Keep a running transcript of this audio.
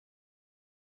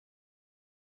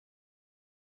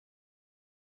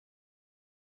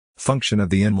Function of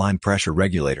the inline pressure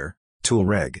regulator,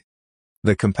 Toolreg.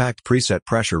 The compact preset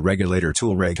pressure regulator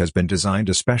Toolreg has been designed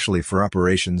especially for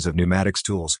operations of pneumatics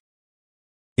tools.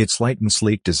 Its light and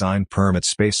sleek design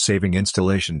permits space-saving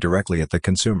installation directly at the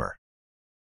consumer.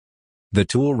 The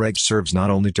Toolreg serves not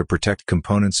only to protect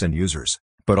components and users,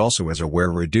 but also as a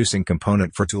wear-reducing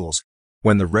component for tools.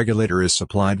 When the regulator is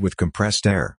supplied with compressed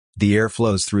air, the air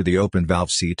flows through the open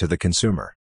valve seat to the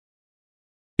consumer.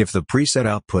 If the preset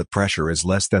output pressure is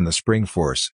less than the spring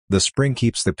force, the spring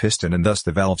keeps the piston and thus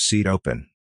the valve seat open.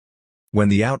 When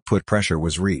the output pressure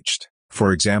was reached,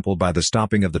 for example by the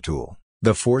stopping of the tool,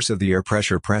 the force of the air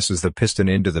pressure presses the piston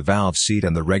into the valve seat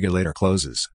and the regulator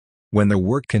closes. When the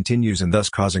work continues and thus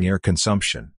causing air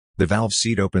consumption, the valve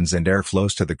seat opens and air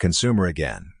flows to the consumer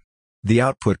again. The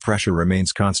output pressure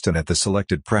remains constant at the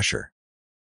selected pressure.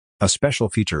 A special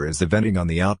feature is the venting on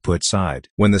the output side.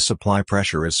 When the supply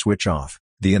pressure is switched off,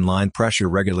 the inline pressure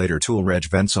regulator Toolreg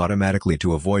vents automatically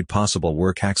to avoid possible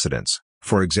work accidents,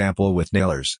 for example with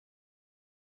nailers.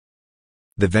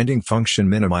 The venting function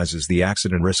minimizes the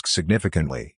accident risk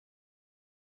significantly.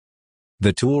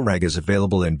 The Toolreg is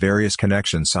available in various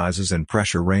connection sizes and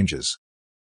pressure ranges.